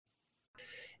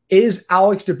Is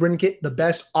Alex DeBrincat the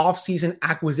best offseason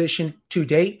acquisition to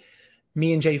date?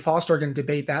 Me and Jay Foster are going to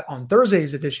debate that on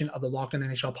Thursday's edition of the Locked On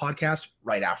NHL podcast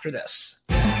right after this.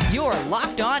 You're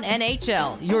Locked On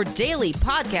NHL, your daily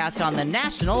podcast on the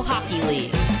National Hockey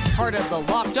League. Part of the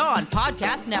Locked On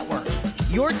Podcast Network,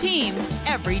 your team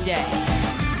every day.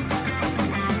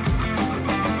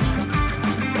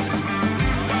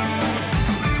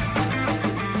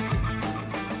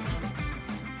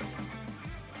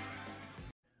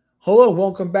 Hello,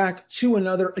 welcome back to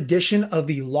another edition of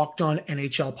the Locked On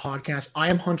NHL podcast. I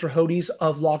am Hunter Hodes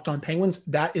of Locked On Penguins.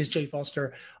 That is Jay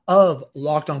Foster of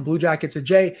Locked On Blue Jackets. And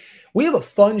Jay, we have a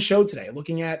fun show today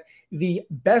looking at the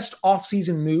best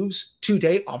offseason moves to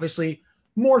date. Obviously,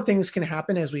 more things can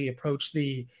happen as we approach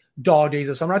the dog days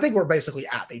of summer. I think we're basically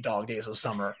at the dog days of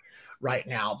summer right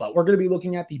now, but we're going to be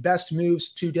looking at the best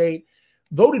moves to date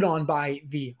voted on by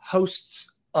the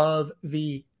hosts of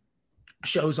the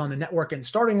shows on the network. And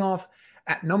starting off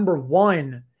at number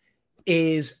one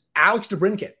is Alex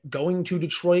DeBrincat going to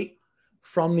Detroit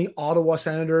from the Ottawa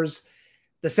Senators.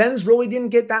 The Sens really didn't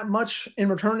get that much in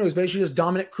return. It was basically just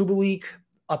Dominik Kubalik,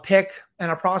 a pick,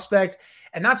 and a prospect.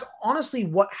 And that's honestly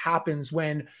what happens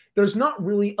when there's not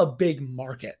really a big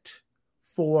market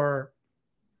for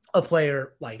a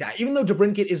player like that. Even though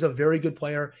DeBrincat is a very good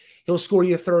player, he'll score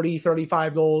you 30,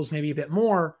 35 goals, maybe a bit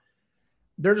more.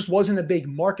 There just wasn't a big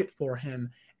market for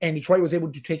him, and Detroit was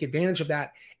able to take advantage of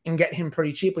that and get him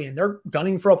pretty cheaply. And they're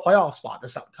gunning for a playoff spot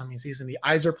this upcoming season. The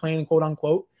Yzer plan, quote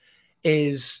unquote,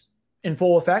 is in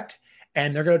full effect,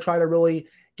 and they're going to try to really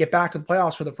get back to the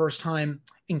playoffs for the first time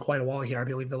in quite a while here. I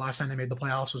believe the last time they made the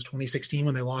playoffs was 2016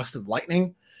 when they lost to the Lightning,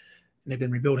 and they've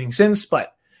been rebuilding since.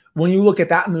 But when you look at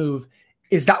that move,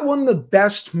 is that one the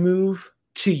best move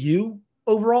to you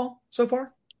overall so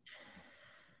far?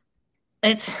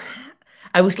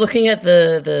 I was looking at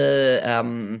the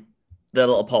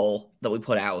little poll that we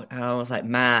put out, and I was like,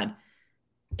 man,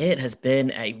 it has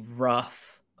been a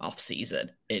rough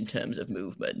off-season in terms of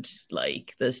movement.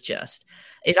 Like, is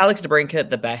Alex DeBrincat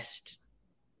the best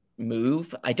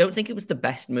move? I don't think it was the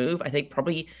best move. I think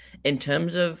probably in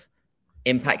terms of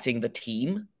impacting the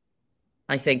team,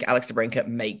 I think Alex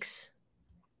DeBrincat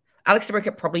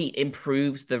probably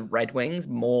improves the Red Wings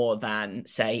more than,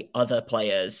 say, other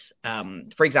players.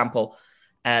 For example,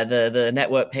 the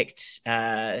network picked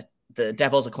the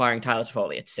Devils acquiring Tyler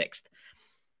Toffoli at 6th.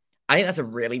 I think that's a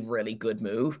really, really good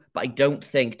move, but I don't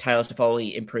think Tyler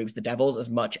Toffoli improves the Devils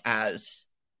as much as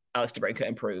Alex DeBrincat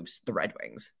improves the Red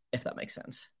Wings, if that makes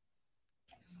sense.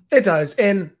 It does,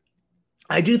 and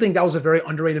I do think that was a very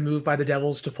underrated move by the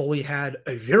Devils. Toffoli had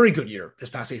a very good year this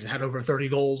past season, had over 30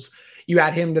 goals. You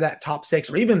add him to that top 6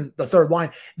 or even the third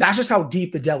line. That's just how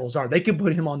deep the Devils are. They could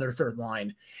put him on their third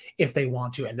line if they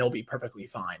want to, and they'll be perfectly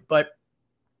fine. But,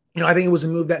 I think it was a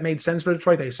move that made sense for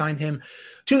Detroit. They signed him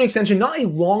to an extension, not a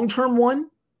long-term one,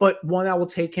 but one that will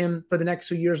take him for the next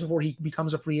 2 years before he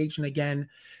becomes a free agent again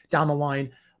down the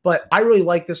line. But I really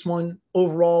like this one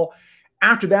overall.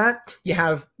 After that, you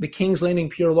have the Kings landing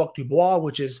Pierre-Luc Dubois,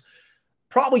 which is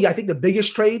probably, I think, the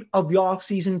biggest trade of the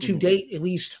offseason to date, at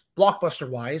least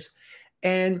blockbuster-wise.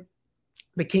 And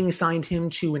the Kings signed him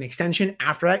to an extension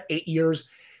after that, 8 years,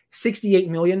 $68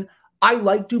 million. I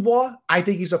like Dubois. I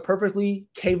think he's a perfectly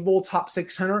capable top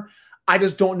 6 center. I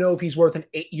just don't know if he's worth an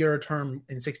 8-year term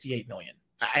and $68 million.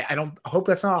 I hope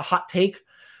that's not a hot take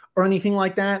or anything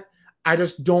like that. I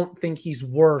just don't think he's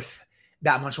worth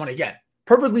that much money. Again,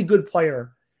 perfectly good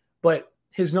player, but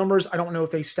his numbers, I don't know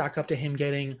if they stack up to him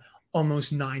getting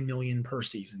almost $9 million per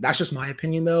season. That's just my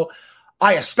opinion, though.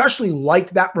 I especially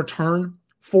liked that return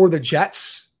for the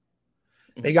Jets.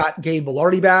 They got Gabe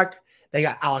Vilardi back. They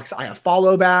got Alex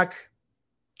Iafallo back.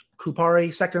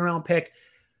 Kupari, second-round pick.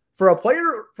 For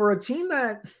a team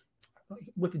that,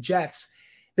 with the Jets,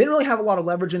 they didn't really have a lot of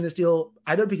leverage in this deal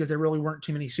either because there really weren't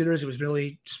too many suitors. It was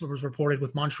really just what was reported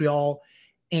with Montreal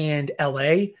and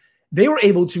LA. They were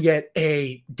able to get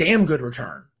a damn good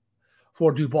return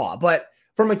for Dubois. But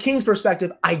from a Kings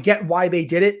perspective, I get why they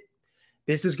did it.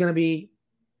 This is going to be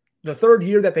the third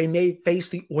year that they may face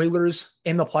the Oilers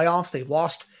in the playoffs. They've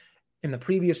lost in the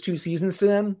previous 2 seasons to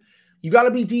them. You got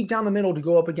to be deep down the middle to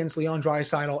go up against Leon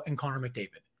Draisaitl and Connor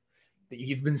McDavid.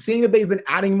 You've been seeing that they've been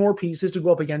adding more pieces to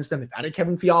go up against them. They've added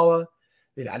Kevin Fiala.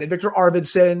 They've added Victor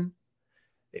Arvidsson.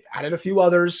 They've added a few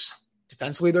others.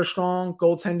 Defensively, they're strong.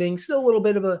 Goaltending, still a little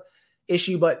bit of a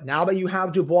issue, but now that you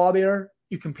have Dubois there,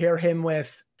 you compare him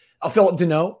with Philip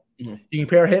Deneau. You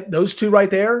compare him, those two right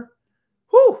there.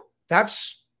 Whew,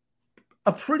 that's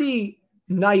a pretty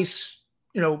nice,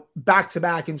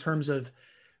 back-to-back in terms of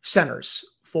centers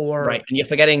for... Right, and you're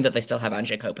forgetting that they still have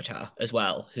Andrzej Kopitar as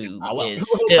well, who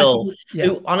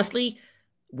honestly,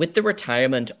 with the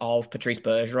retirement of Patrice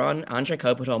Bergeron, Andre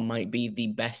Kopitar might be the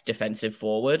best defensive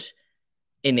forward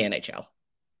in the NHL.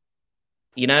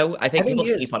 You know, I think people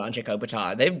sleep on Andre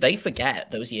Kopitar. They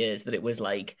forget those years that it was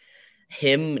like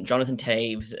him, Jonathan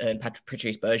Toews, and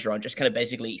Patrice Bergeron just kind of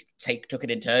basically took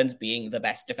it in turns being the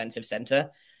best defensive center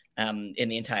in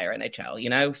the entire NHL, you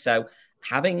know? So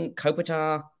having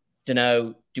Kopitar,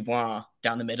 Danault, Dubois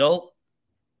down the middle,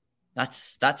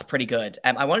 that's pretty good.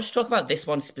 I wanted to talk about this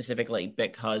one specifically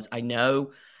because I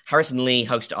know Harrison Lee,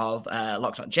 host of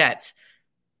Locked On Jets,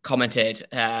 commented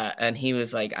and he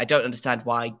was like, I don't understand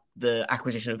why the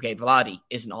acquisition of Gabe Velarde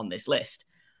isn't on this list.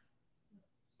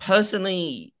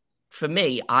 Personally, for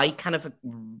me, I kind of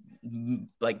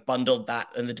like bundled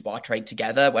that and the Dubois trade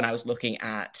together when I was looking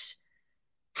at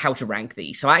how to rank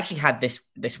these. So I actually had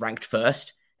this ranked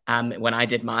first when I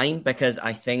did mine because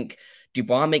I think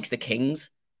Dubois makes the Kings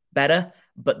better,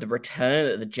 but the return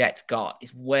that the Jets got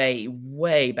is way,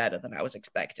 way better than I was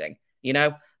expecting. You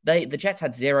know, the Jets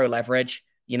had zero leverage.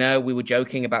 You know, we were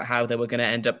joking about how they were going to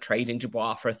end up trading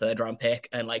Dubois for a third-round pick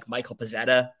and like Michael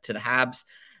Pezzetta to the Habs.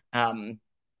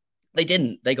 They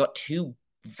didn't. They got two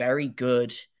very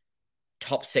good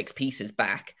top six pieces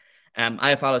back.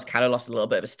 Iafalo's kind of lost a little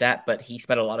bit of a step, but he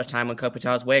spent a lot of time on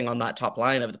Kopitar's wing on that top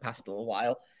line over the past little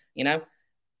while. You know,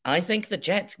 I think the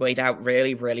Jets weighed out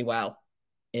really, really well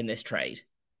in this trade.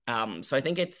 So I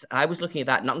think I was looking at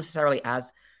that not necessarily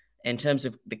as in terms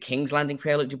of the Kings landing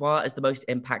Pierre-Luc Dubois as the most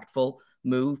impactful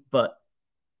move, but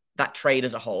that trade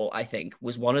as a whole, I think,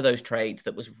 was one of those trades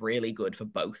that was really good for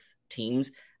both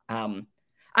teams.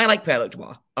 I like Pierre-Luc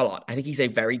Dubois a lot. I think he's a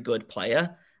very good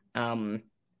player.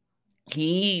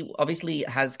 He obviously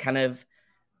has kind of,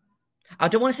 I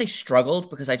don't want to say struggled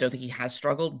because I don't think he has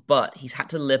struggled, but he's had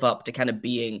to live up to kind of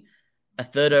being a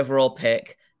third overall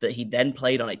pick that he then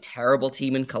played on a terrible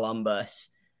team in Columbus.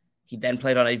 He then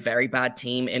played on a very bad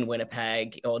team in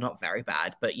Winnipeg, or not very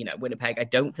bad, but, you know, Winnipeg, I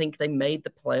don't think they made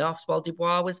the playoffs while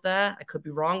Dubois was there. I could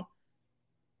be wrong.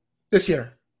 This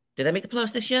year. Did they make the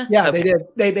playoffs this year? Yeah, okay. They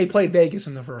did. They played Vegas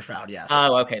in the first round, yes.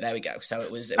 Oh, okay, there we go. So it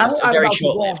was very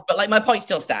short-lived. But, like, my point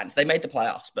still stands. They made the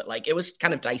playoffs, but, like, it was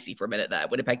kind of dicey for a minute there.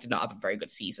 Winnipeg did not have a very good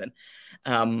season.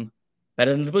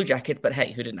 Better than the Blue Jackets, but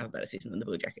hey, who didn't have a better season than the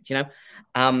Blue Jackets, you know?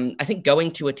 I think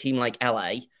going to a team like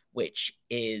LA, which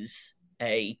is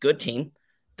a good team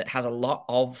that has a lot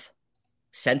of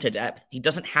center depth. He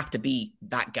doesn't have to be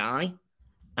that guy.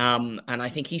 And I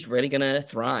think he's really going to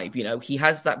thrive. You know, he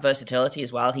has that versatility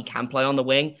as well. He can play on the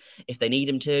wing if they need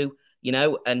him to, you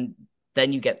know, and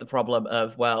then you get the problem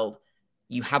of, well,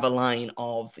 you have a line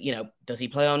of, you know, does he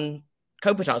play on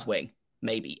Kopitar's wing?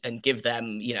 Maybe, and give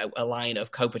them, you know, a line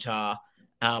of Kopitar,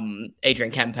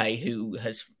 Adrian Kempe, who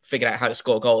has figured out how to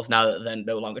score goals now that they're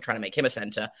no longer trying to make him a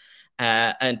center.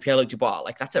 And Pierre-Luc Dubois,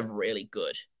 like that's a really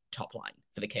good top line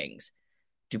for the Kings.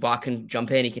 Dubois can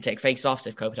jump in, he can take face-offs.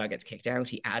 If Kopitar gets kicked out,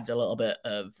 he adds a little bit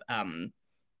of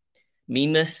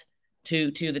meanness to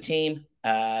the team.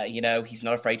 You know, he's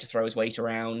not afraid to throw his weight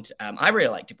around. I really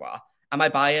like Dubois. Am I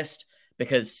biased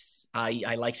because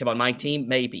I liked him on my team?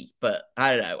 Maybe, but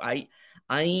I don't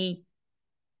know.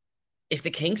 If the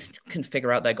Kings can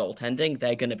figure out their goaltending,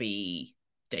 they're going to be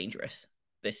dangerous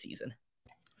this season.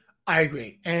 I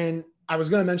agree. And I was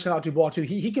going to mention about Dubois too.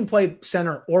 He can play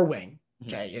center or wing.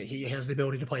 Okay. Mm-hmm. He has the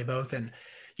ability to play both. And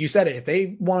you said it, if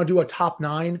they want to do a top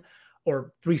 9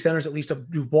 or 3 centers, at least of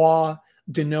Dubois,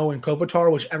 Danault, and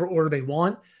Kopitar, whichever order they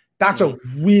want, that's a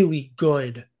really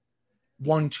good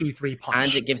 1, 2, 3 punch.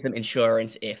 And it gives them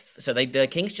insurance if, so the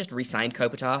Kings just re-signed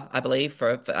Kopitar, I believe,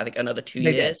 for I think another 2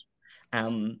 years.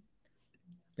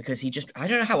 Because I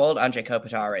don't know how old Andre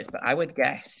Kopitar is, but I would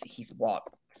guess he's what,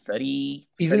 30?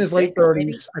 He's in his late 30s,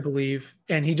 maybe? I believe.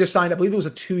 And he just signed, I believe it was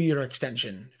a 2-year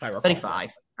extension, if I recall.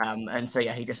 35. And so,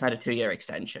 yeah, he just signed a 2-year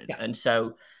extension. Yeah. And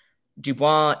so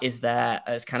Dubois is there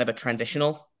as kind of a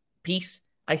transitional piece,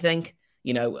 I think,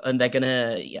 you know, and they're going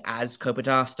to, as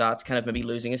Kopitar starts kind of maybe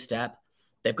losing a step,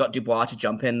 they've got Dubois to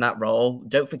jump in that role.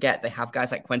 Don't forget, they have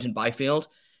guys like Quentin Byfield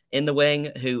in the wing,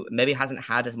 who maybe hasn't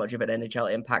had as much of an NHL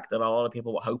impact that a lot of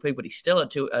people were hoping, but he's still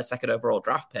a second overall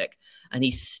draft pick. And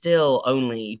he's still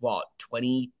only,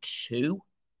 22?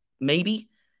 Maybe?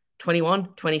 21,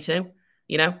 22,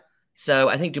 you know? So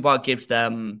I think Dubois gives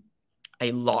them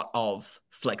a lot of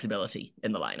flexibility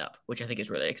in the lineup, which I think is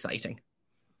really exciting.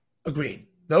 Agreed.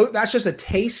 Though that's just a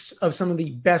taste of some of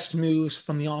the best moves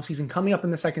from the offseason. Coming up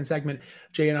in the second segment,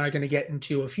 Jay and I are going to get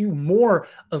into a few more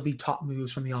of the top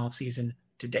moves from the offseason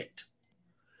to date.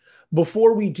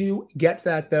 Before we do get to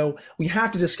that, though, we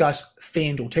have to discuss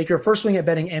FanDuel. Take your first swing at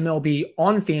betting MLB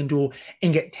on FanDuel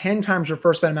and get 10 times your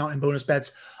first bet amount in bonus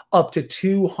bets up to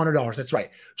 $200. That's right.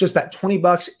 Just bet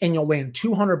 $20 and you'll win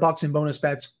 $200 in bonus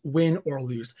bets, win or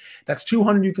lose. That's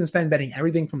 $200 you can spend betting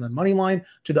everything from the money line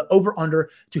to the over-under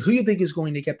to who you think is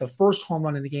going to get the first home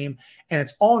run in the game. And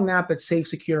it's all in an app that's safe,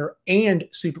 secure, and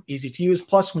super easy to use.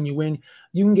 Plus, when you win,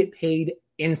 you can get paid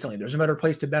instantly. There's no better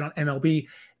place to bet on MLB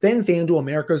than FanDuel,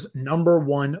 America's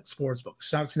 #1 sportsbook.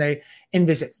 Sign up today and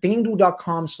visit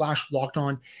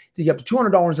FanDuel.com/lockedon to get up to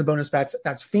 $200 in bonus bets.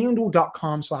 That's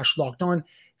FanDuel.com/lockedon.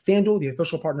 FanDuel, the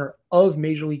official partner of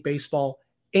Major League Baseball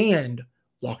and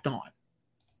Locked On.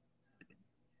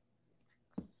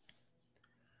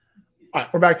 All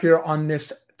right, we're back here on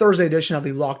this Thursday edition of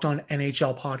the Locked On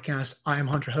NHL podcast. I am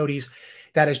Hunter Hodes.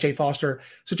 That is Jay Foster.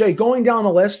 So, Jay, going down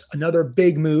the list, another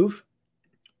big move.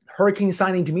 Hurricanes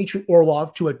signing Dmitry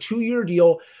Orlov to a 2-year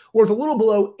deal worth a little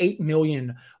below $8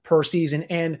 million per season.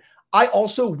 And I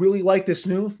also really like this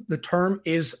move. The term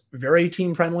is very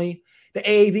team friendly. The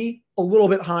AAV, a little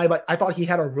bit high, but I thought he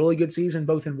had a really good season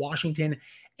both in Washington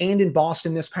and in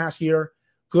Boston this past year.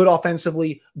 Good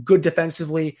offensively, good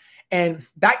defensively. And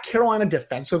that Carolina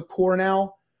defensive core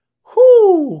now,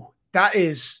 that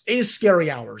is scary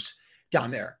hours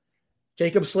down there.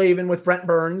 Jacob Slavin with Brent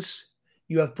Burns.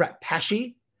 You have Brett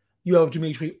Pesce. You have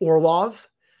Dmitry Orlov.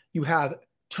 You have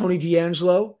Tony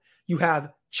DeAngelo. You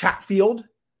have Chatfield.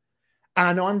 And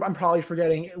I know I'm probably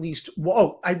forgetting at least,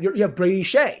 you have Brady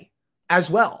Shea as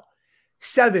well.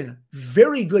 7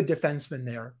 very good defensemen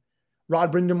there.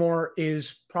 Rod Brind'Amour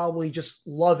is probably just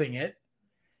loving it.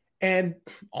 And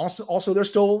also they're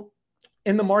still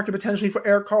in the market potentially for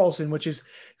Erik Karlsson, which is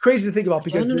crazy to think about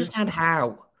because I don't understand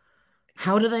how.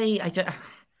 How do they?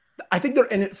 I think they're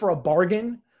in it for a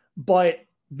bargain, but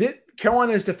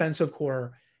Carolina's defensive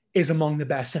core is among the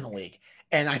best in the league.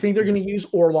 And I think they're going to use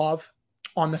Orlov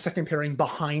on the second pairing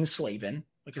behind Slavin,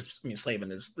 because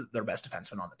Slavin is their best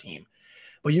defenseman on the team.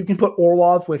 But you can put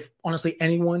Orlov with honestly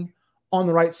anyone on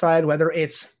the right side, whether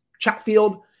it's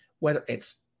Chatfield, whether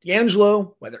it's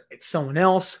DeAngelo, whether it's someone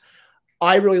else.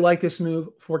 I really like this move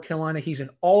for Carolina. He's an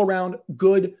all-around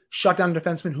good shutdown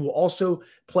defenseman who will also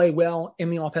play well in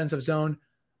the offensive zone.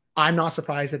 I'm not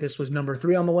surprised that this was number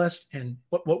 3 on the list. And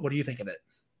what do you think of it?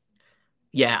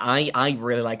 Yeah, I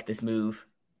really like this move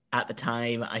at the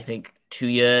time. I think 2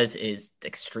 years is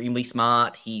extremely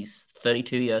smart. He's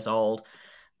 32 years old.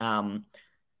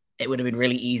 It would have been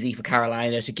really easy for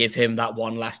Carolina to give him that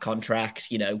one last contract,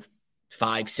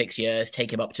 5-6 years,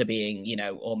 take him up to being,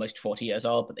 almost 40 years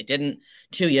old, but they didn't.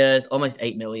 2 years, almost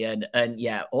 $8 million. And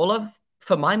yeah, Orlov,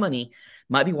 for my money,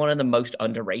 might be one of the most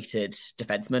underrated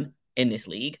defensemen in this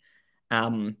league.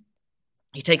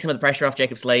 He takes some of the pressure off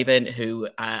Jacob Slavin, who,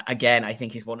 again, I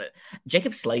think is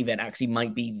Jacob Slavin actually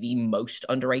might be the most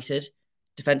underrated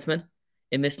defenseman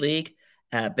in this league,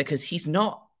 because he's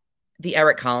not an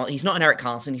Erik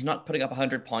Karlsson. He's not putting up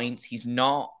 100 points. He's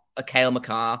not a Cale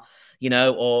Makar,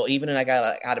 or even a guy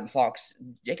like Adam Fox.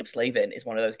 Jacob Slavin is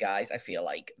one of those guys, I feel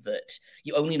like, that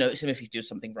you only notice him if he's doing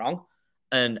something wrong.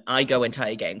 And I go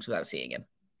entire games without seeing him,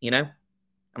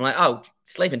 I'm like, oh,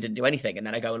 Slavin didn't do anything. And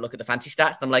then I go and look at the fancy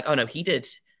stats and I'm like, oh no, he did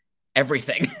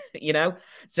everything,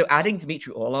 So adding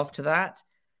Dmitry Orlov to that,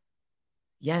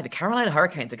 yeah, the Carolina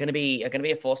Hurricanes are going to be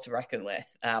a force to reckon with.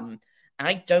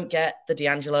 I don't get the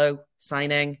DeAngelo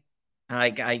signing.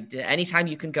 Anytime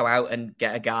you can go out and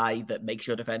get a guy that makes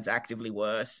your defense actively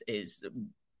worse is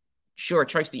sure a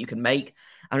choice that you can make.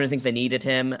 I don't think they needed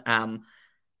him.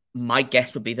 My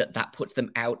guess would be that puts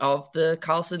them out of the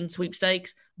Karlsson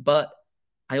sweepstakes, but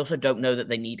I also don't know that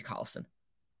they need Karlsson.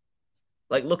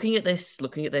 Like looking at this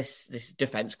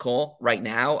defense core right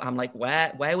now, I'm like,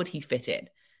 where would he fit in?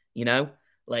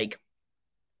 Like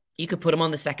you could put him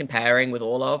on the second pairing with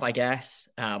Orlov, I guess.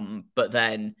 But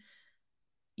then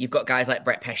you've got guys like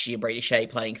Brett Pesce and Brady Shea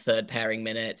playing third pairing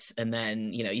minutes, and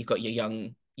then you've got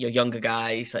your younger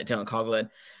guys like Dylan Coghlan,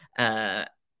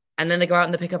 and then they go out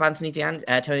and they pick up Tony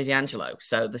DeAngelo.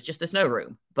 So there's no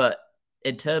room. But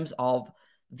in terms of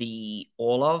the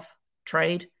Orlov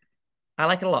trade, I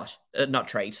like it a lot. Not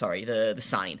trade, sorry, the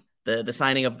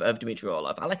signing of Dmitry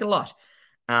Orlov. I like it a lot.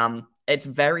 It's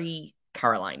very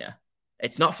Carolina.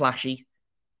 It's not flashy.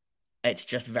 It's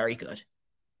just very good.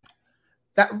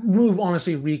 That move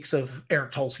honestly reeks of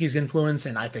Eric Tulsky's influence,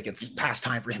 and I think it's past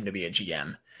time for him to be a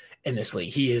GM in this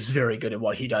league. He is very good at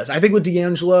what he does. I think with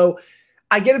DeAngelo,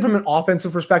 I get it from an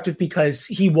offensive perspective because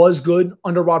he was good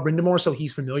under Rod Brind'Amour, so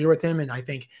he's familiar with him. And I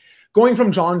think going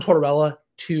from John Tortorella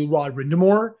to Rod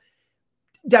Brind'Amour,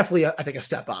 definitely, I think, a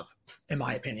step up, in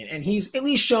my opinion. And he's at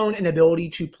least shown an ability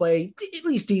to play at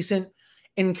least decent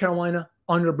in Carolina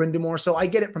under Brindamore. So I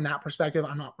get it from that perspective.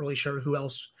 I'm not really sure who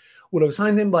else would have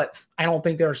signed him, but I don't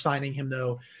think they're signing him,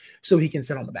 though, so he can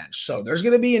sit on the bench. So there's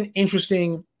going to be an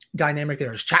interesting dynamic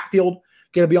there. Is Chatfield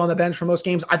going to be on the bench for most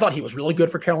games? I thought he was really good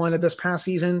for Carolina this past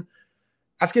season.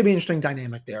 That's going to be an interesting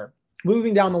dynamic there.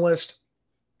 Moving down the list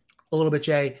a little bit,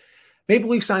 Jay. Maple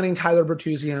Leafs signing Tyler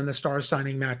Bertuzzi and the Stars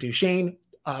signing Matt Duchene,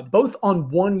 both on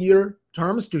 1-year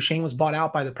terms. Duchene was bought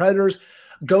out by the Predators,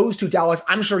 goes to Dallas.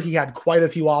 I'm sure he had quite a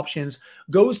few options,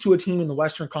 goes to a team in the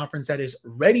Western Conference that is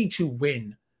ready to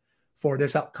win for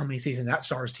this upcoming season. That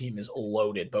Stars team is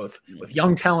loaded, both with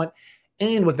young talent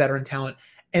and with veteran talent.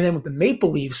 And then with the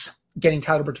Maple Leafs getting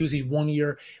Tyler Bertuzzi 1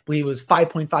 year, I believe it was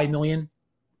 $5.5 million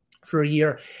for a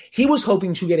year. He was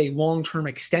hoping to get a long-term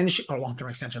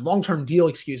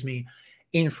deal,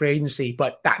 in free agency,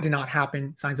 but that did not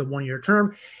happen. Signs a 1-year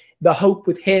term. The hope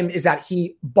with him is that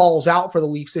he balls out for the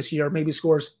Leafs this year, maybe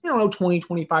scores, 20,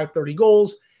 25, 30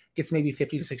 goals, gets maybe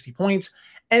 50 to 60 points.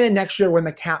 And then next year when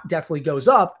the cap definitely goes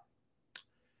up,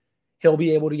 he'll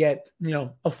be able to get,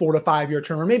 a 4 to 5 year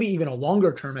term, or maybe even a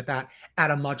longer term at that,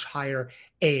 at a much higher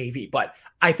AAV. But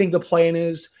I think the plan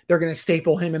is they're going to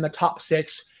staple him in the top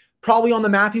 6, probably on the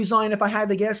Matthews line. If I had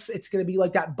to guess, it's going to be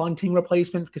like that Bunting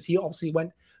replacement, because he obviously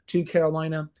went to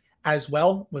Carolina as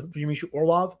well with Dmitry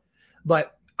Orlov.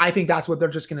 But I think that's what they're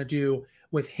just going to do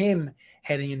with him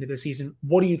heading into the season.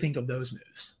 What do you think of those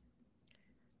moves?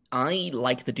 I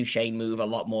like the Duchene move a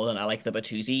lot more than I like the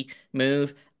Bertuzzi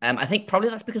move. I think probably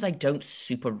that's because I don't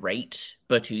super rate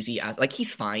Bertuzzi as,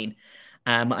 he's fine.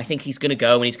 I think he's going to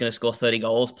go and he's going to score 30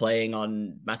 goals playing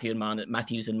on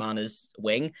Matthews and Marner's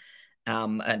wing,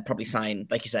 and probably sign,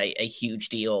 like you say, a huge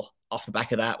deal off the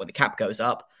back of that when the cap goes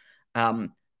up.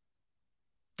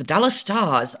 The Dallas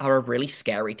Stars are a really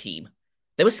scary team.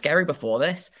 They were scary before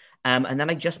this. And then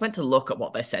I just went to look at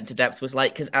what their center depth was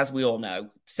like, because as we all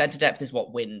know, center depth is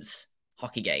what wins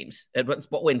hockey games. It's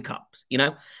what wins cups,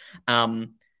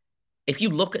 If you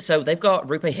look at, so they've got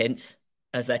Rupe Hintz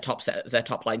as their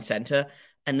top line center,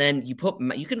 and then you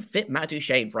can fit Matt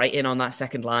Duchene right in on that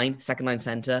second line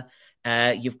center.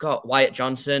 You've got Wyatt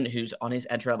Johnson, who's on his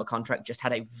entry-level contract, just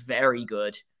had a very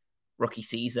good rookie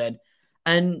season.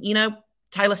 And,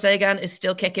 Tyler Seguin is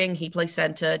still kicking. He plays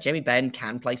center. Jamie Benn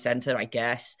can play center, I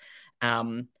guess.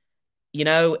 It's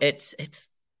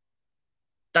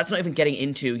that's not even getting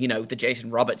into, the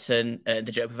Jason Robertson, the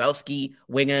Joe Pavelski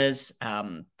wingers.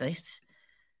 This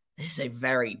is a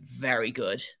very, very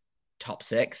good top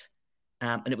 6.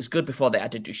 And it was good before they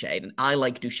added Duchene. And I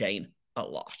like Duchene a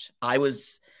lot. I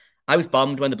was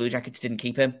bummed when the Blue Jackets didn't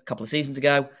keep him a couple of seasons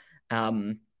ago.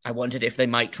 I wondered if they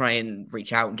might try and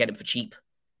reach out and get him for cheap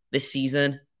this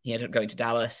season. He ended up going to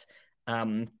Dallas.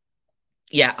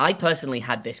 I personally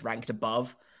had this ranked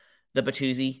above the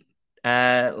Bertuzzi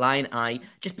line.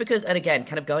 Just because, and again,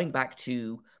 kind of going back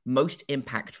to most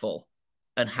impactful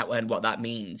and what that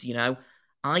means,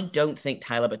 I don't think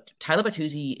Tyler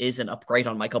Bertuzzi is an upgrade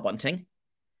on Michael Bunting.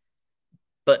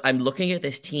 But I'm looking at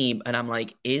this team and I'm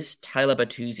like, is Tyler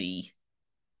Bertuzzi,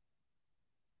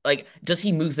 does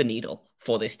he move the needle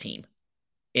for this team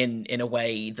in a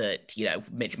way that,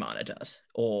 Mitch Marner does,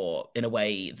 or in a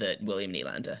way that William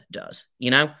Nylander does,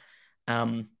 And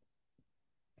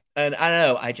I don't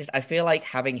know, I feel like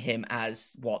having him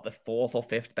as the 4th or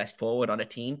 5th best forward on a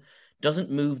team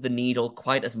doesn't move the needle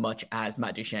quite as much as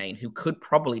Matt Duchene, who could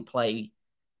probably play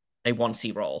a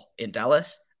 1C role in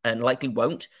Dallas and likely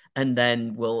won't, and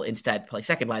then will instead play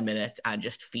second line minutes and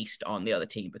just feast on the other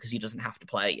team because he doesn't have to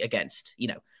play against,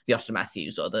 the Auston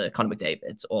Matthews or the Connor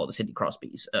McDavids or the Sidney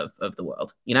Crosbys of the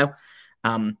world,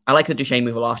 I like the Duchene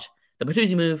move a lot. The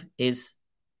Bertuzzi move is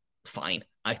fine,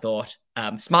 I thought.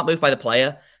 Smart move by the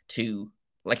player to,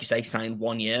 like you say, sign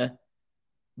 1 year,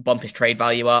 bump his trade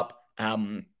value up.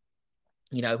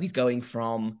 He's going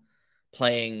from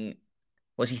playing,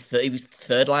 he was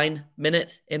third line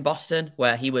minutes in Boston,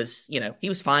 where he was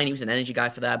fine. He was an energy guy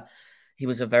for them. He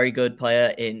was a very good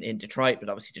player in Detroit, but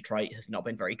obviously Detroit has not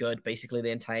been very good basically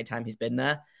the entire time he's been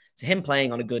there. So him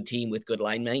playing on a good team with good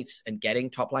line mates and getting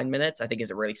top line minutes, I think is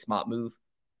a really smart move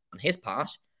on his part.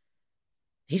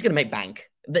 He's going to make bank.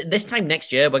 This time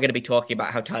next year, we're going to be talking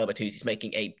about how Tyler Bertuzzi is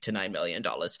making $8 to $9 million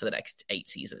for the next 8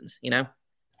 seasons,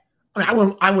 I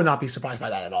would not be surprised by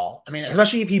that at all.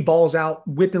 Especially if he balls out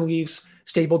with the Leafs,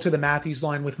 stapled to the Matthews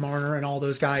line with Marner and all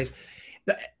those guys.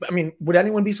 Would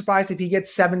anyone be surprised if he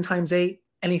gets 7 times 8,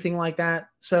 anything like that?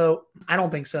 So I don't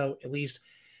think so, at least.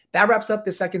 That wraps up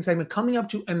the second segment. Coming up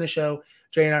to end the show,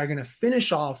 Jay and I are going to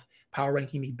finish off power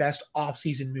ranking the best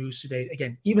offseason moves to date.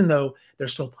 Again, even though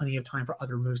there's still plenty of time for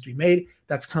other moves to be made,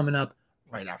 that's coming up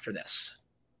right after this.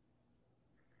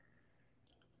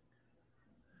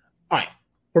 All right.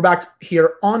 We're back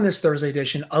here on this Thursday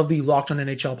edition of the Locked On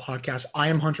NHL podcast. I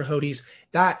am Hunter Hodes.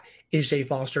 That is Jay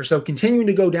Foster. So continuing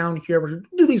to go down here, we're going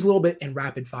to do these a little bit in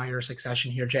rapid fire succession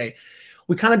here, Jay.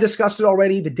 We kind of discussed it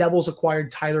already. The Devils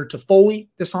acquired Tyler Toffoli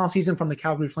this offseason from the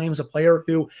Calgary Flames, a player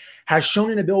who has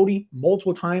shown an ability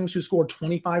multiple times to score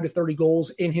 25 to 30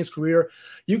 goals in his career.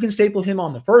 You can staple him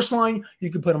on the first line.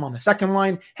 You can put him on the second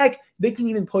line. Heck, they can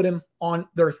even put him on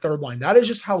their third line. That is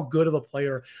just how good of a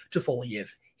player Toffoli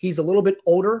is. He's a little bit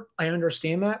older. I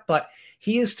understand that, but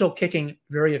he is still kicking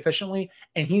very efficiently,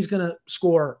 and he's going to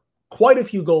score quite a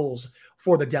few goals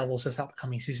for the Devils this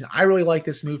upcoming season. I really like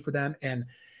this move for them, and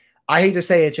I hate to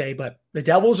say it, Jay, but the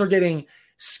Devils are getting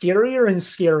scarier and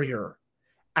scarier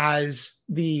as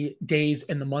the days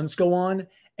and the months go on,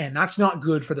 and that's not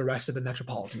good for the rest of the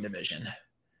Metropolitan Division.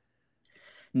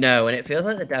 No, and it feels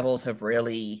like the Devils have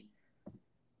really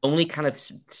only kind of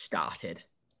started,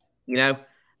 you know?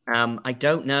 I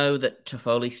don't know that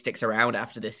Toffoli sticks around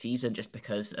after this season just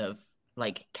because of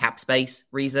like cap space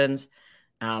reasons.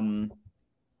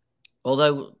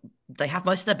 Although they have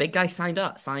most of their big guys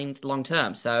signed long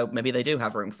term, so maybe they do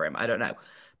have room for him. I don't know,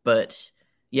 but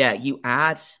yeah, you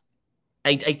add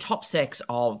a top six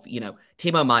of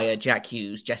Timo Meier, Jack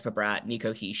Hughes, Jesper Bratt,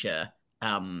 Nico Hischier.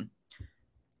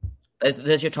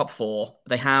 There's your top four.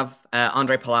 They have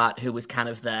Andre Palat, who was kind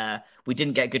of there. We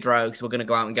didn't get Gaudreau, so we're going to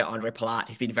go out and get Andre Palat.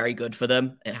 He's been very good for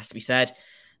them, it has to be said.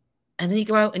 And then you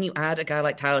go out and you add a guy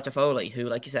like Tyler Toffoli, who,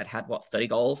 like you said, had, 30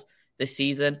 goals this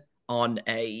season on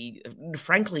a,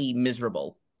 frankly,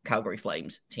 miserable Calgary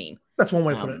Flames team. That's one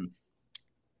way to put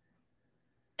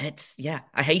it.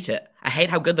 I hate it. I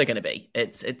hate how good they're going to be.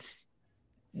 It's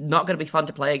not going to be fun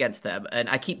to play against them. And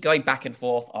I keep going back and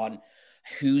forth on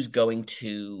who's going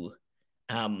to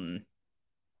win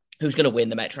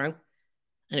the Metro.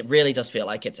 And it really does feel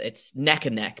like it's neck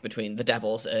and neck between the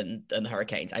Devils and the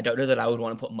Hurricanes. I don't know that I would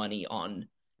want to put money on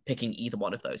picking either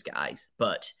one of those guys,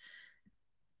 but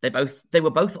they were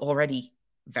both already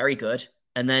very good.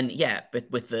 And then,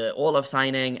 with the Orlov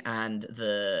signing and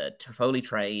the Toffoli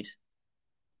trade,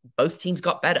 both teams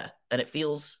got better, and it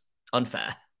feels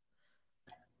unfair.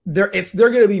 They're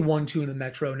going to be 1-2 in the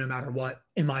Metro no matter what,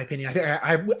 in my opinion.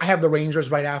 I think I have the Rangers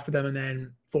right after them, and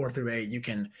then 4 through 8. You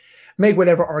can make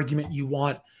whatever argument you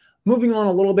want. Moving on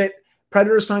a little bit,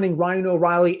 Predators signing Ryan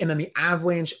O'Reilly, and then the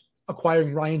Avalanche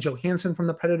acquiring Ryan Johansson from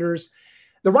the Predators.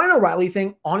 The Ryan O'Reilly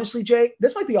thing, honestly, Jay,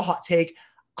 this might be a hot take.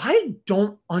 I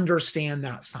don't understand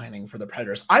that signing for the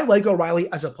Predators. I like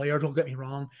O'Reilly as a player, don't get me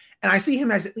wrong, and I see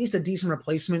him as at least a decent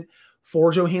replacement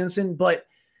for Johansson, but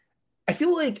I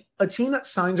feel like a team that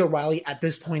signs O'Reilly at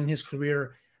this point in his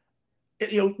career,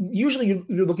 usually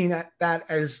you're looking at that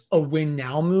as a win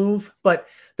now move, but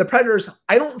the Predators,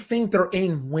 I don't think they're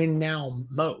in win now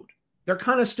mode. They're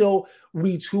kind of still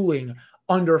retooling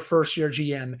under first-year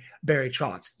GM Barry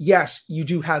Trotz. Yes, you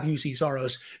do have UC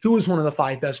Saros, who is one of the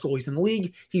 5 best goalies in the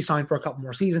league. He signed for a couple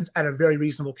more seasons at a very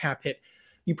reasonable cap hit.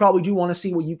 You probably do want to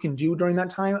see what you can do during that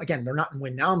time. Again, they're not in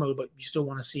win now mode, but you still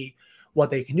want to see what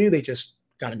they can do. They just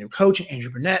got a new coach, Andrew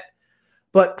Burnett.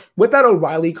 But with that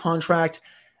O'Reilly contract,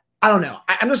 I don't know.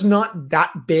 I'm just not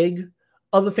that big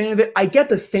of a fan of it. I get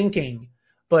the thinking,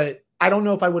 but I don't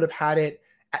know if I would have had it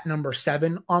at number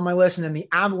 7 on my list. And then the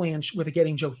Avalanche with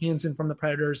getting Johansson from the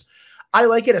Predators, I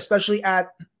like it, especially at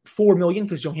 $4 million,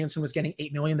 because Johansson was getting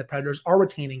 $8 million. The Predators are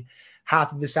retaining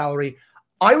half of the salary.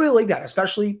 I really like that,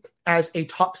 especially as a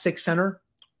top 6 center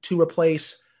to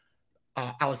replace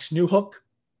Alex Newhook,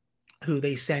 who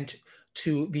they sent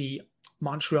to the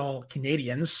Montreal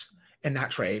Canadiens in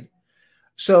that trade.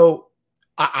 So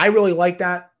I really like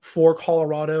that for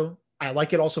Colorado. I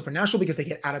like it also for Nashville because they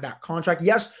get out of that contract.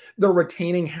 Yes, they're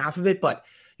retaining half of it, but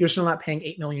you're still not paying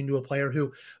 $8 million to a player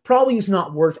who probably is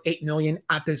not worth $8 million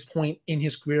at this point in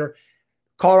his career.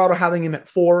 Colorado having him at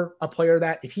 4, a player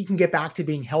that if he can get back to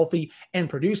being healthy and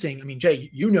producing, I mean, Jay,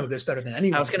 you know this better than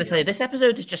anyone. I was going to say, this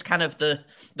episode is just kind of the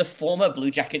former Blue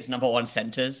Jackets number 1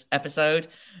 centers episode.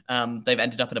 They've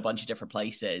ended up in a bunch of different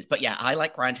places. But yeah, I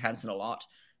like Ryan Johansson a lot.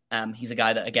 He's a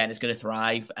guy that, again, is going to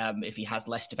thrive if he has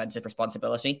less defensive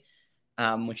responsibility,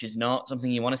 which is not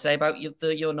something you want to say about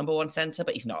your number 1 center,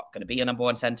 but he's not going to be your number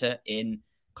 1 center in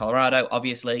Colorado,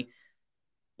 obviously.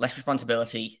 Less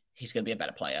responsibility. He's going to be a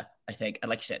better player, I think. And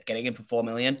like you said, getting him for $4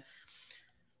 million.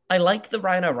 I like the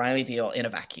Ryan O'Reilly deal in a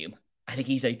vacuum. I think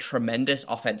he's a tremendous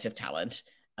offensive talent.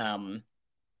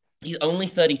 He's only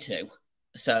 32.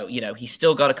 So, he's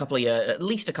still got at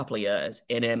least a couple of years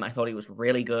in him. I thought he was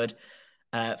really good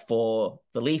for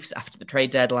the Leafs after the trade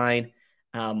deadline.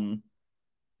 The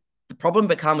problem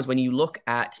becomes when you look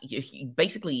at,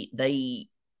 basically, they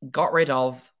got rid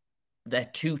of their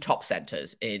 2 top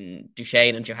centers in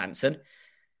Duchesne and Johansson.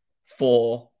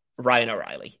 for Ryan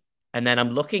O'Reilly. And then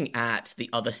I'm looking at the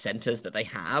other centers that they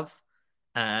have.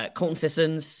 Colton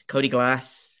Sissons, Cody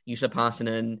Glass, Juuso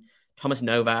Parssinen, Thomas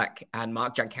Novak, and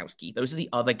Mark Jankowski. Those are the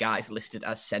other guys listed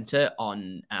as center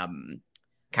on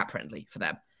Cap Friendly for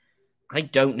them. I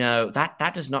don't know.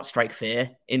 That does not strike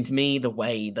fear into me the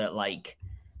way that like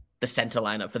the center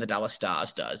lineup for the Dallas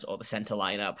Stars does, or the center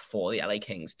lineup for the LA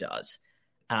Kings does.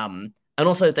 And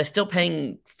also, they're still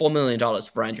paying $4 million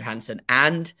for Ryan Johansson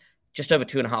and just over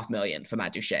 $2.5 million for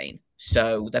Matt Duchene.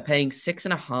 So they're paying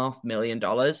 $6.5 million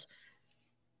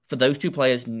for those two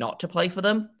players not to play for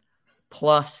them,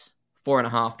 plus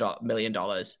 $4.5 million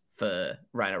for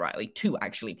Ryan O'Reilly to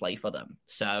actually play for them.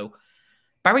 So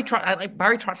Barry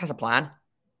Trotz has a plan.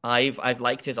 I've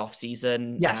liked his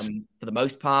offseason for the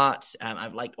most part.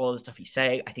 I've liked all the stuff he's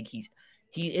saying. I think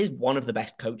he is one of the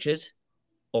best coaches,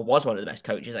 or was one of the best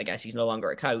coaches. I guess he's no longer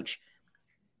a coach.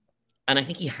 And I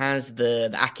think he has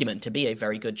the acumen to be a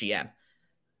very good GM.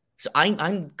 So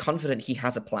I'm confident he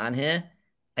has a plan here.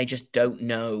 I just don't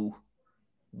know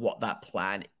what that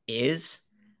plan is.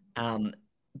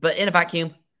 But in a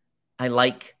vacuum, I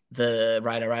like the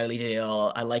Ryan O'Reilly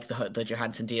deal. I like the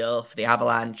Johansson deal for the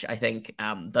Avalanche. I think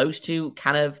those two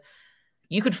kind of,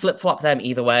 you could flip-flop them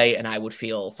either way, and I would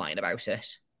feel fine about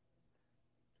it.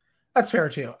 That's fair,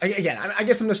 too. Again, I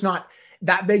guess I'm just not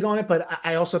that big on it, but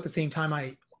I also, at the same time,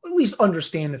 I at least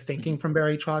understand the thinking from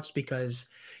Barry Trotz, because,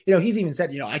 he's even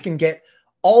said, I can get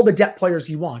all the depth players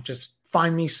you want. Just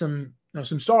find me some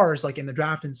stars like in the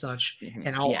draft and such,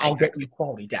 and I'll get you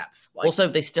quality depth. Also,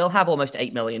 they still have almost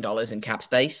 $8 million in cap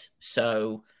space.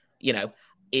 So,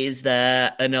 is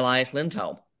there an Elias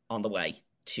Lindholm on the way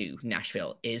to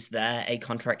Nashville? Is there a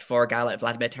contract for a guy like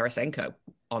Vladimir Tarasenko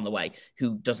on the way,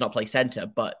 who does not play center,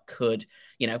 but could,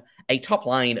 a top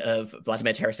line of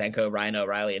Vladimir Tarasenko, Ryan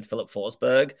O'Reilly, and Philip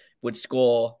Forsberg would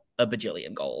score a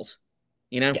bajillion goals,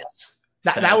 Yes.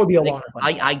 That would be a lot of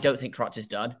fun. I don't think Trotz is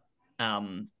done.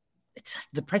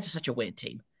 The Preds are such a weird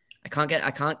team. I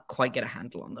can't quite get a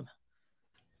handle on them.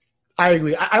 I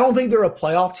agree. I don't think they're a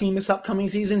playoff team this upcoming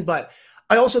season, but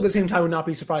I also at the same time would not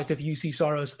be surprised if UC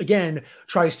Saros again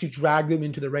tries to drag them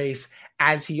into the race,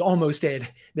 as he almost did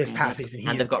this past season.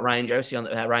 And they've got Roman Josi on the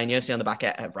back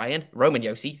end.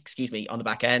 On the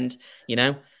back end.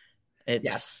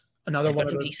 Yes, another one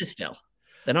of those pieces still.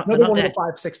 They're not one dead. of the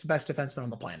 5-6 best defensemen on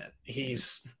the planet.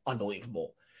 He's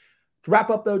unbelievable. To wrap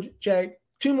up though, Jay,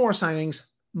 two more signings: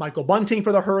 Michael Bunting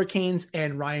for the Hurricanes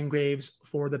and Ryan Graves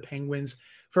for the Penguins.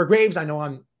 For Graves, I know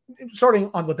I'm starting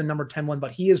on with the number 10 one,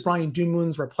 but he is Brian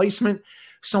Dumoulin's replacement,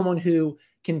 someone who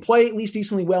can play at least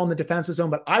decently well in the defensive zone,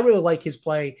 but I really like his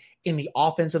play in the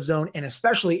offensive zone, and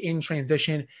especially in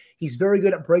transition. He's very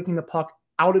good at breaking the puck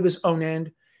out of his own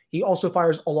end. He also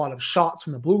fires a lot of shots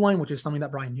from the blue line, which is something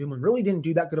that Brian Dumoulin really didn't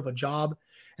do that good of a job,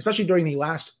 especially during the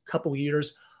last couple of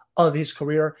years of his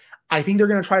career. I think they're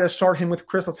going to try to start him with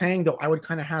Chris Letang, though I would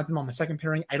kind of have him on the second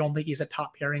pairing. I don't think he's a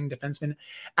top pairing defenseman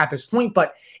at this point,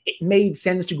 but it made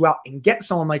sense to go out and get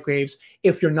someone like Graves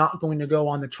if you're not going to go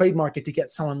on the trade market to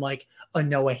get someone like a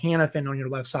Noah Hannafin on your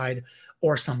left side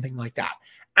or something like that.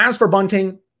 As for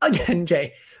Bunting, again,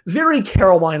 Jay, very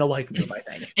Carolina-like move, I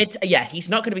think. He's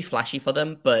not going to be flashy for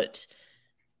them, but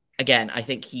again, I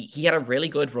think he had a really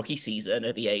good rookie season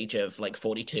at the age of like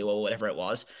 42 or whatever it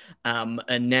was. And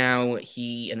then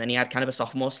he had kind of a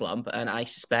sophomore slump, and I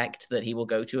suspect that he will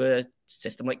go to a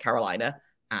system like Carolina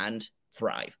and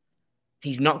thrive.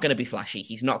 He's not going to be flashy.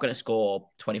 He's not going to score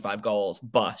 25 goals,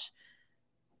 but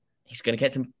he's going to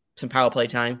get some power play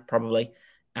time probably.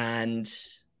 And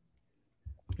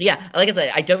yeah, like I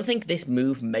said, I don't think this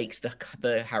move makes the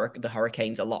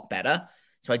Hurricanes a lot better.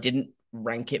 So I didn't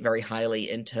rank it very highly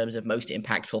in terms of most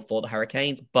impactful for the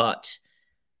Hurricanes, but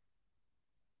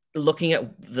looking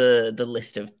at the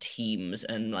list of teams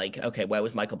and like, okay, where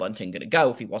was Michael Bunting going to go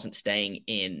if he wasn't staying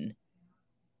in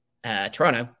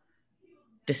Toronto?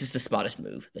 This is the smartest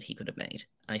move that he could have made,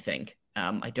 I think.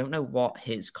 I don't know what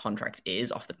his contract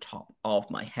is off the top of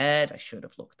my head. I should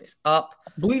have looked this up.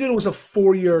 I believe it was a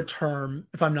 4-year term,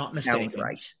 if I'm not mistaken. Sounds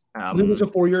right. It was a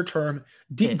 4-year term.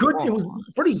 It was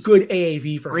pretty good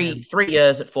AAV for him. 3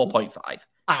 years at 4.5.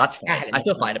 That's fine. I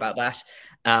feel fine about that.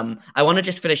 I want to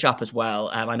just finish up as well.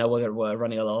 I know we're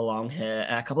running a little long here.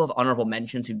 A couple of honorable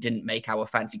mentions who didn't make our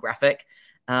fancy graphic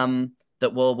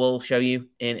that we'll show you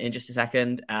in just a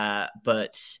second.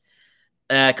 But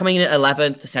coming in at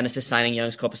 11th, the Senators signing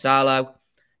Jonas Korpisalo.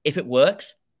 If it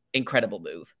works, incredible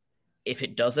move. If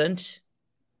it doesn't,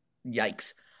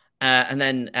 yikes. And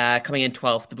then coming in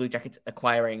 12th, the Blue Jackets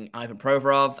acquiring Ivan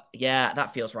Provorov. Yeah,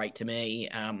 that feels right to me.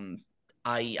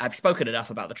 I've spoken enough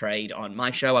about the trade on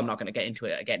my show. I'm not going to get into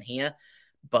it again here.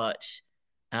 But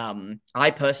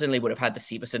I personally would have had the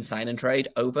Severson sign and trade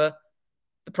over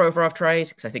the Provorov trade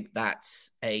because I think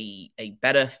that's a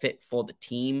better fit for the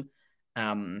team.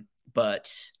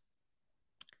 But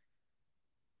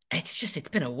it's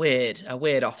been a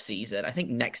weird off season. I think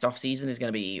next off season is going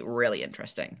to be really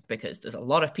interesting because there's a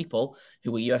lot of people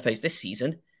who were UFAs this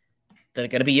season that are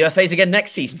going to be UFAs again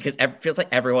next season because it feels like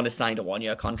everyone has signed a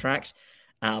 1-year contract.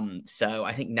 So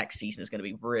I think next season is going to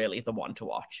be really the one to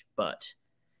watch. But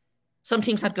some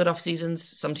teams had good off seasons.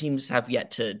 Some teams have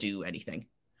yet to do anything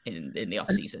in the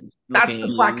off season. That's the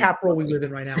flat cap world we live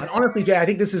in right now. And honestly, Jay, I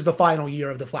think this is the final year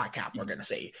of the flat cap we're going to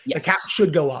see. Yes. The cap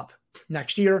should go up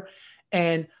next year.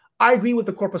 And I agree with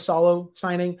the Korpisalo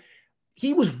signing.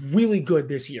 He was really good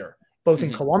this year, both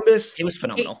in Columbus. He was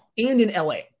phenomenal. And in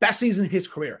LA. Best season of his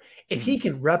career. If he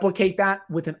can replicate that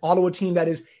with an Ottawa team that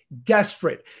is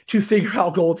desperate to figure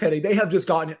out goaltending, they have just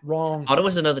gotten it wrong.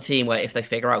 Ottawa's another team where if they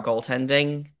figure out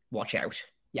goaltending, watch out.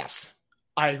 Yes,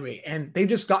 I agree. And they've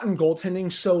just gotten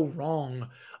goaltending so wrong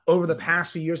over the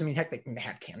past few years. I mean, heck, they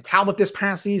had Cam Talbot this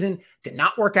past season. Did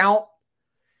not work out.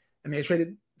 I mean, they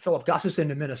traded Philip Gustafson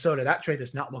to Minnesota. That trade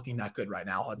is not looking that good right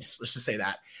now. Let's just say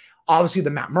that. Obviously,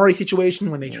 the Matt Murray situation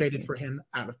when they traded for him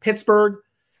out of Pittsburgh.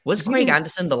 Was Craig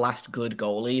Anderson the last good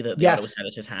goalie that the Ottawa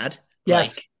Senators had?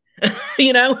 Yes.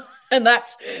 And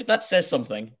that says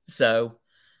something. So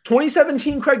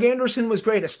 2017, Craig Anderson was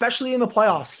great, especially in the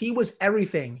playoffs. He was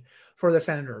everything for the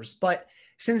Senators. But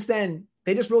since then,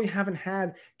 they just really haven't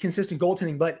had consistent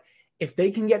goaltending. But if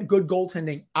they can get good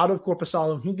goaltending out of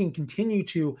Korpisalo, who can continue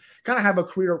to kind of have a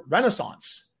career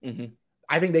renaissance,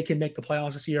 I think they can make the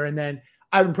playoffs this year. And then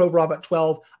Ivan Provorov at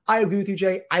 12. I agree with you,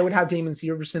 Jay. I would have Damon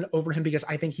Severson over him because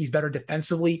I think he's better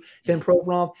defensively than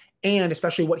Provorov. And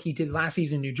especially what he did last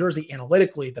season in New Jersey,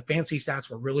 analytically, the fantasy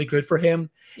stats were really good for him.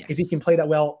 Yes. If he can play that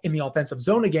well in the offensive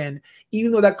zone again,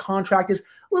 even though that contract is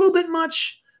a little bit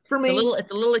much for me.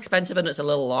 It's a little expensive and it's a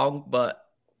little long, but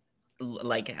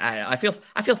like I feel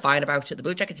fine about it. The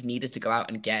Blue Jackets needed to go out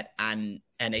and get an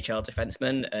NHL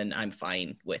defenseman, and I'm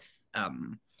fine with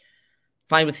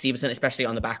Severson, especially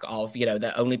on the back of,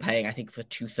 they're only paying, I think, for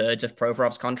 2/3 of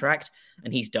Provorov's contract,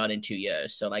 and he's done in 2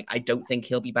 years. So, I don't think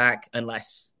he'll be back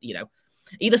unless,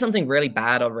 either something really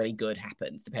bad or really good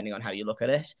happens, depending on how you look at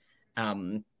it.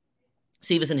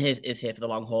 Severson is here for the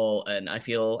long haul, and I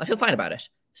feel fine about it.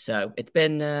 So it's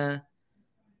been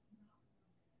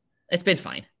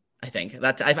fine. I think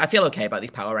that I feel okay about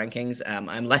these power rankings.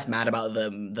 I'm less mad about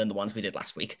them than the ones we did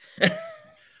last week.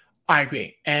 I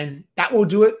agree. And that will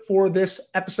do it for this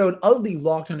episode of the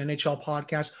Locked On NHL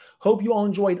podcast. Hope you all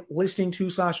enjoyed listening to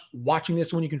 / watching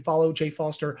this one. You can follow Jay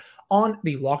Foster on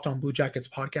the Locked On Blue Jackets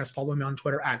podcast. Follow me on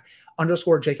Twitter at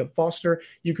 _Jacob Foster.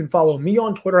 You can follow me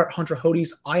on Twitter at Hunter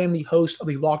Hodes. I am the host of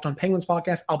the Locked On Penguins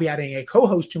podcast. I'll be adding a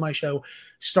co-host to my show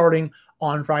starting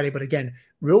on Friday. But again,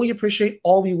 really appreciate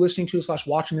all of you listening to /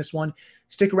 watching this one.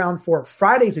 Stick around for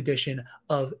Friday's edition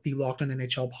of the Locked On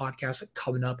NHL podcast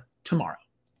coming up tomorrow.